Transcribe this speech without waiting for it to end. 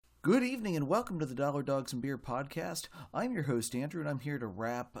Good evening and welcome to the Dollar Dogs and Beer podcast. I'm your host, Andrew, and I'm here to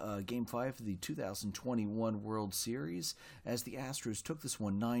wrap Game 5 of the 2021 World Series as the Astros took this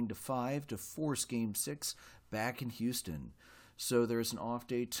one 9-5 to force Game 6 back in Houston. So there's an off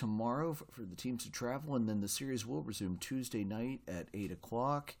day tomorrow for the teams to travel, and then the series will resume Tuesday night at 8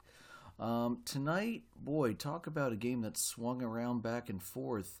 o'clock. Tonight, boy, talk about a game that swung around back and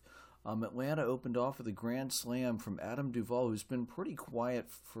forth. Atlanta opened off with a grand slam from Adam Duvall, who's been pretty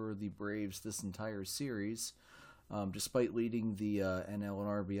quiet for the Braves this entire series, despite leading the NL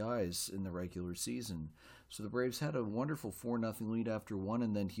and RBIs in the regular season. So the Braves had a wonderful 4-0 lead after one,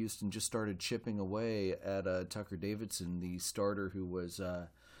 and then Houston just started chipping away at Tucker Davidson, the starter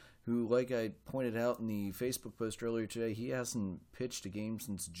who, like I pointed out in the Facebook post earlier today, he hasn't pitched a game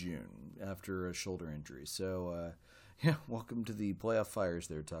since June after a shoulder injury. So, welcome to the playoff fires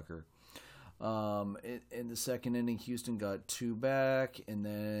there, Tucker. In the second inning, Houston got two back, and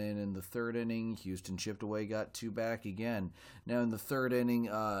then in the third inning, Houston chipped away, got two back again. Now, in the third inning,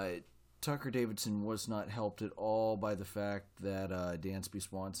 Tucker Davidson was not helped at all by the fact that Dansby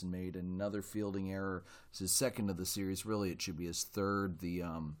Swanson made another fielding error. It's his second of the series. Really, it should be his third.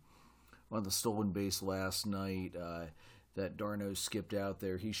 One of the stolen base last night that d'Arnaud skipped out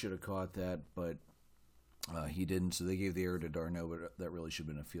there. He should have caught that, but he didn't, so they gave the error to d'Arnaud, but that really should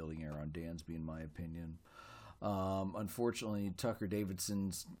have been a fielding error on Dansby, in my opinion. Unfortunately, Tucker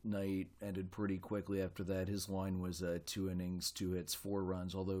Davidson's night ended pretty quickly after that. His line was 2 innings, 2 hits, 4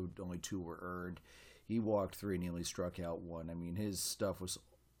 runs, although only 2 were earned. He walked 3 and nearly struck out 1. I mean, his stuff was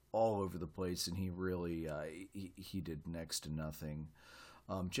all over the place, and he really he did next to nothing.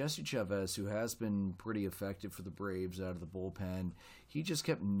 Jesse Chavez, who has been pretty effective for the Braves out of the bullpen, he just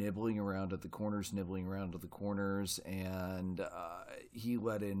kept nibbling around at the corners, and he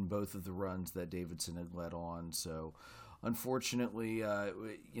let in both of the runs that Davidson had let on. So, unfortunately,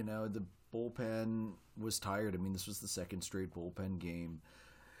 the bullpen was tired. I mean, this was the second straight bullpen game.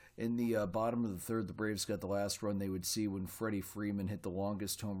 In the bottom of the third, the Braves got the last run they would see when Freddie Freeman hit the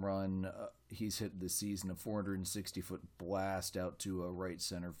longest home run he's hit this season, a 460-foot blast out to right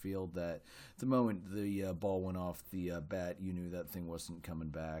center field that the moment the ball went off the bat, you knew that thing wasn't coming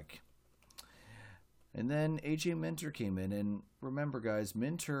back. And then A.J. Minter came in, and remember, guys,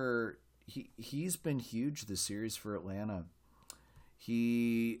 Minter, he's been huge this series for Atlanta.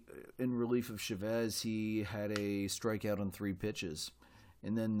 He, in relief of Chavez, he had a strikeout on 3 pitches.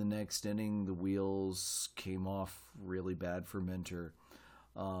 And then the next inning, the wheels came off really bad for Minter.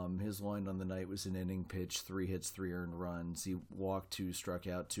 His line on the night was an inning pitch, 3 hits, 3 earned runs. He walked 2, struck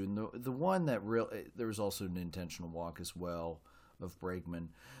out 2. And the one that there was also an intentional walk as well of Bregman.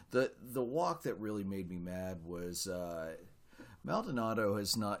 The walk that really made me mad was Maldonado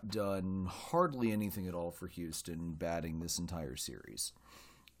has not done hardly anything at all for Houston batting this entire series.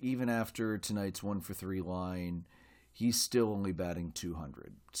 Even after tonight's 1-for-3 line, he's still only batting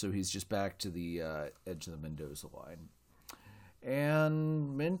 200. So he's just back to the edge of the Mendoza line.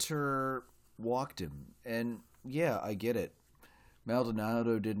 And Minter walked him. And yeah, I get it.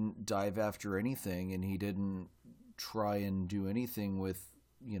 Maldonado didn't dive after anything, and he didn't try and do anything with,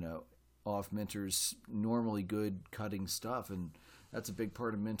 off Minter's normally good cutting stuff. And that's a big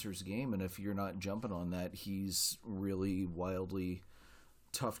part of Minter's game. And if you're not jumping on that, he's really wildly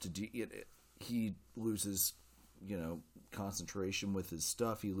tough to do. He loses concentration with his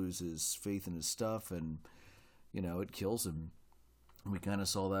stuff. He loses faith in his stuff, and, it kills him. We kind of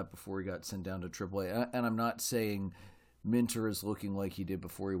saw that before he got sent down to AAA. And I'm not saying Minter is looking like he did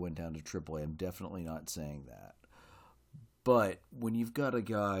before he went down to AAA. I'm definitely not saying that. But when you've got a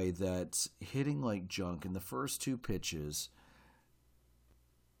guy that's hitting like junk in the first 2 pitches,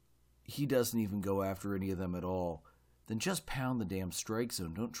 he doesn't even go after any of them at all, then just pound the damn strike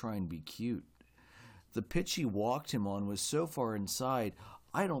zone. Don't try and be cute. The pitch he walked him on was so far inside,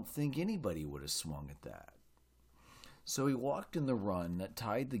 I don't think anybody would have swung at that. So he walked in the run that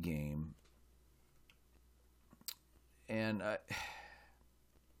tied the game. And,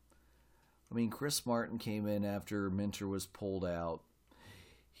 Chris Martin came in after Minter was pulled out.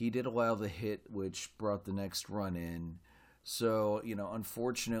 He did allow the hit, which brought the next run in. So,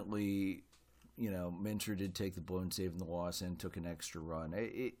 unfortunately, Minter did take the blown save in the loss and took an extra run.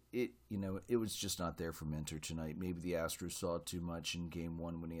 It was just not there for Minter tonight. Maybe the Astros saw too much in Game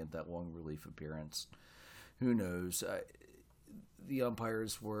 1 when he had that long relief appearance. Who knows? The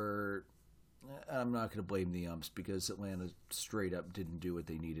umpires were... I'm not going to blame the umps because Atlanta straight up didn't do what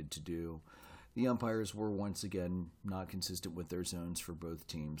they needed to do. The umpires were once again not consistent with their zones for both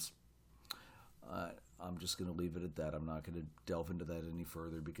teams. I'm just going to leave it at that. I'm not going to delve into that any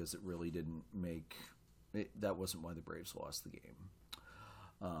further because it really didn't make... that wasn't why the Braves lost the game.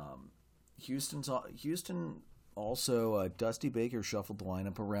 Houston also Dusty Baker shuffled the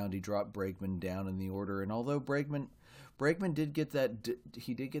lineup around. He dropped Bregman down in the order, and although Bregman did get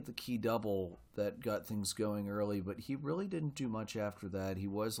he did get the key double that got things going early, but he really didn't do much after that. He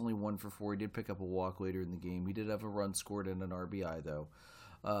was only 1 for 4. He did pick up a walk later in the game. He did have a run scored and an RBI though,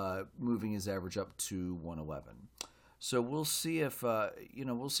 moving his average up to 111. So we'll see if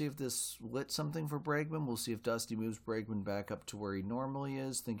we'll see if this lit something for Bregman. We'll see if Dusty moves Bregman back up to where he normally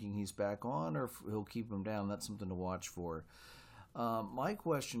is, thinking he's back on, or if he'll keep him down. That's something to watch for. My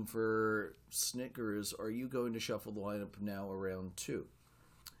question for Snitker is: are you going to shuffle the lineup now around 2?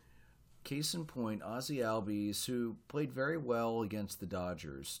 Case in point, Ozzie Albies, who played very well against the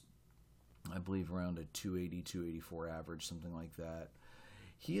Dodgers, I believe around a 280, 284 average, something like that.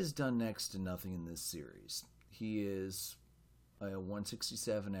 He has done next to nothing in this series. He is a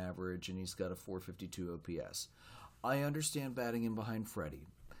 167 average, and he's got a 452 OPS. I understand batting in behind Freddie,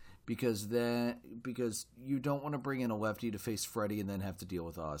 because you don't want to bring in a lefty to face Freddie and then have to deal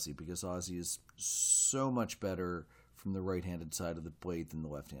with Ozzie, because Ozzie is so much better from the right-handed side of the plate than the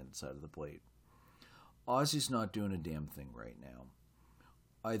left-handed side of the plate. Ozzie's not doing a damn thing right now.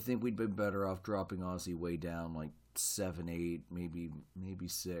 I think we'd been better off dropping Ozzie way down, like 7, 8, maybe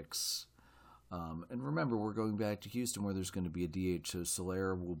 6. And remember, we're going back to Houston where there's going to be a DH, so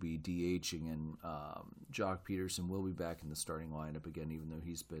Solera will be DHing, and Jock Peterson will be back in the starting lineup again, even though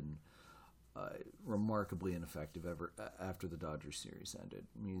he's been remarkably ineffective after the Dodgers series ended.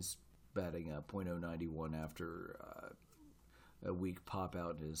 He's batting .091 after a weak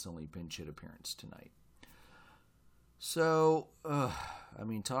pop-out in his only pinch hit appearance tonight. So,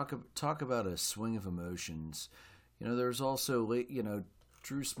 talk about a swing of emotions. There's also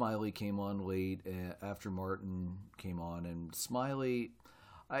Drew Smiley came on late after Martin came on, and Smiley,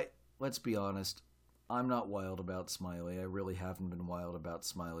 let's be honest, I'm not wild about Smiley. I really haven't been wild about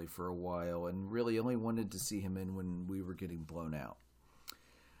Smiley for a while, and really only wanted to see him in when we were getting blown out.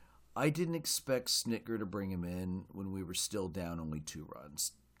 I didn't expect Snitker to bring him in when we were still down only 2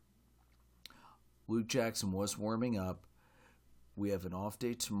 runs. Luke Jackson was warming up. We have an off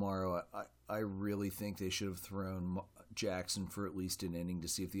day tomorrow. I really think they should have thrown Jackson for at least an inning to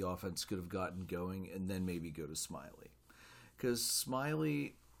see if the offense could have gotten going, and then maybe go to Smiley. Because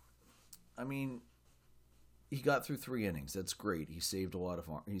Smiley, he got through 3 innings. That's great. He saved a lot of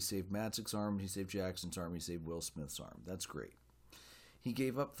arm. He saved Matzek's arm. He saved Jackson's arm. He saved Will Smith's arm. That's great. He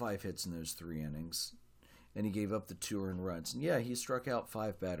gave up 5 hits in those 3 innings, and he gave up the 2 earned runs. And yeah, he struck out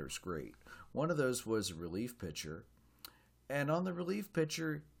 5 batters. Great. One of those was a relief pitcher, and on the relief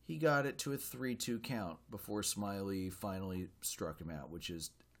pitcher, he got it to a 3-2 count before Smiley finally struck him out, which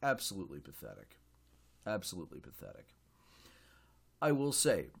is absolutely pathetic. Absolutely pathetic. I will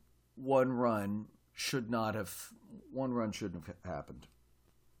say, one run shouldn't have happened.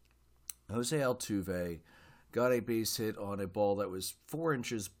 Jose Altuve got a base hit on a ball that was 4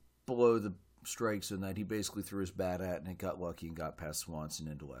 inches below the strike zone that he basically threw his bat at, and it got lucky and got past Swanson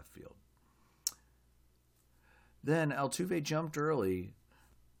into left field. Then Altuve jumped early.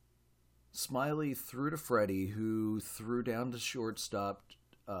 Smiley threw to Freddie, who threw down to shortstop.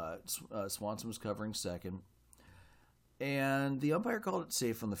 Swanson was covering second. And the umpire called it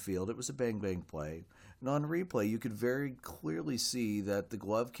safe on the field. It was a bang-bang play. And on replay, you could very clearly see that the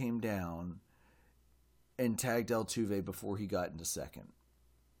glove came down and tagged Altuve before he got into second.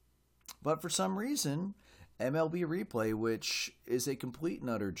 But for some reason, MLB replay, which is a complete and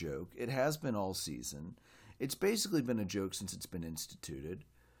utter joke, it has been all season. It's basically been a joke since it's been instituted.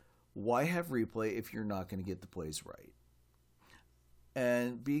 Why have replay if you're not going to get the plays right?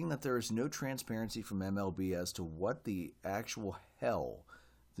 And being that there is no transparency from MLB as to what the actual hell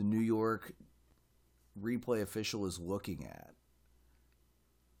the New York replay official is looking at,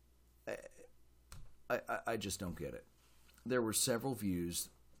 I just don't get it. There were several views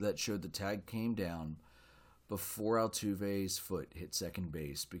that showed the tag came down before Altuve's foot hit second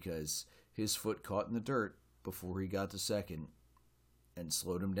base, because his foot caught in the dirt before he got to second and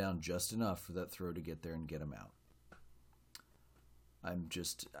slowed him down just enough for that throw to get there and get him out.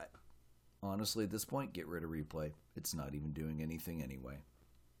 Honestly, at this point, get rid of replay. It's not even doing anything anyway.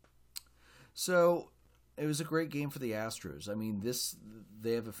 So, it was a great game for the Astros.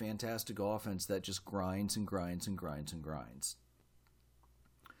 They have a fantastic offense that just grinds and grinds and grinds and grinds.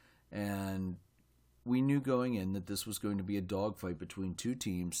 And we knew going in that this was going to be a dogfight between 2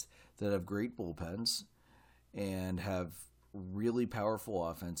 teams that have great bullpens and have really powerful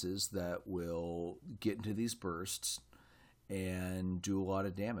offenses that will get into these bursts and do a lot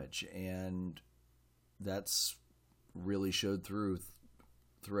of damage. And that's really showed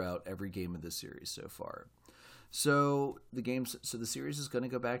throughout every game of this series so far. So the series is going to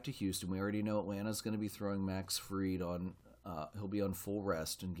go back to Houston. We already know Atlanta's going to be throwing Max Fried on. He'll be on full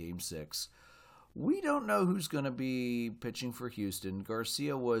rest in Game 6. We don't know who's going to be pitching for Houston.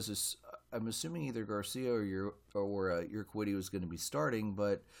 Garcia was, I'm assuming either Garcia or Urquidy was going to be starting,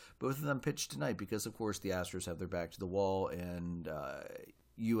 but both of them pitched tonight because, of course, the Astros have their back to the wall, and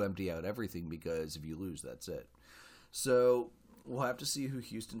you empty out everything because if you lose, that's it. So we'll have to see who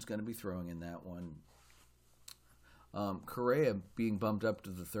Houston's going to be throwing in that one. Correa, being bumped up to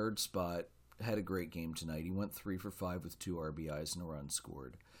the third spot, had a great game tonight. He went 3 for 5 with 2 RBIs and a run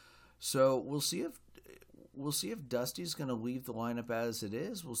scored. So we'll see if Dusty's going to leave the lineup as it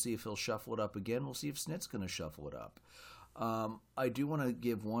is. We'll see if he'll shuffle it up again. We'll see if Snit's going to shuffle it up. I do want to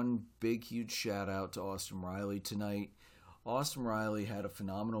give one big, huge shout out to Austin Riley tonight. Austin Riley had a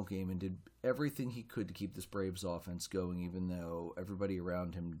phenomenal game and did everything he could to keep this Braves offense going, even though everybody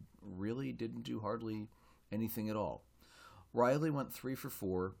around him really didn't do hardly anything at all. Riley went 3 for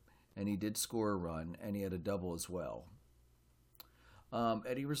 4, and he did score a run, and he had a double as well.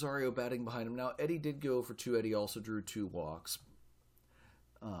 Eddie Rosario batting behind him. Now, Eddie did go for 2. Eddie also drew 2 walks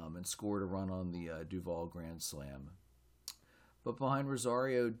and scored a run on the Duvall Grand Slam. But behind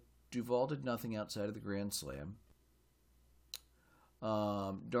Rosario, Duvall did nothing outside of the Grand Slam.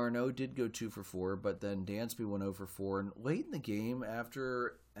 Darno did go 2 for 4, but then Dansby went 0 for 4. And late in the game,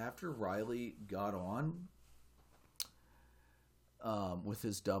 after Riley got on with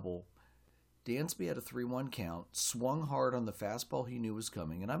his double, Dansby had a 3-1 count, swung hard on the fastball he knew was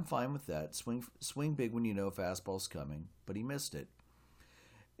coming, and I'm fine with that. Swing big when you know a fastball's coming, but he missed it.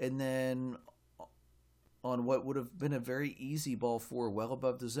 And then on what would have been a very easy ball 4 well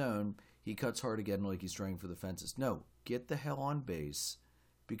above the zone, he cuts hard again like he's trying for the fences. No, get the hell on base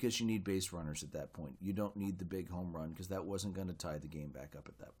because you need base runners at that point. You don't need the big home run because that wasn't going to tie the game back up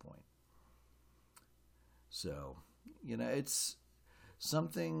at that point. So, it's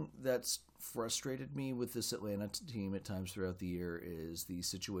something that's frustrated me with this Atlanta team at times throughout the year is the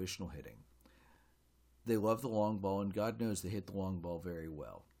situational hitting. They love the long ball, and God knows they hit the long ball very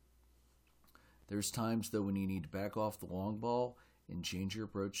well. There's times, though, when you need to back off the long ball and change your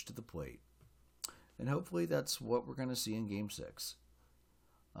approach to the plate. And hopefully that's what we're going to see in Game 6.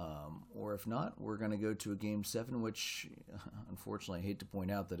 Or if not, we're going to go to a Game 7, which, unfortunately, I hate to point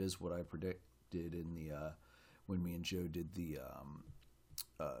out, that is what I predicted in the when me and Joe did the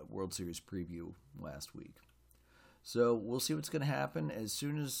World Series preview last week. So we'll see what's going to happen. As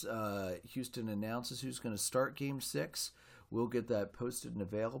soon as Houston announces who's going to start Game 6, we'll get that posted and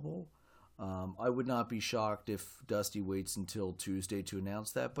available. I would not be shocked if Dusty waits until Tuesday to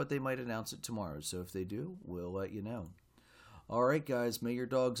announce that, but they might announce it tomorrow. So if they do, we'll let you know. All right, guys, may your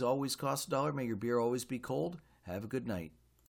dogs always cost $1. May your beer always be cold. Have a good night.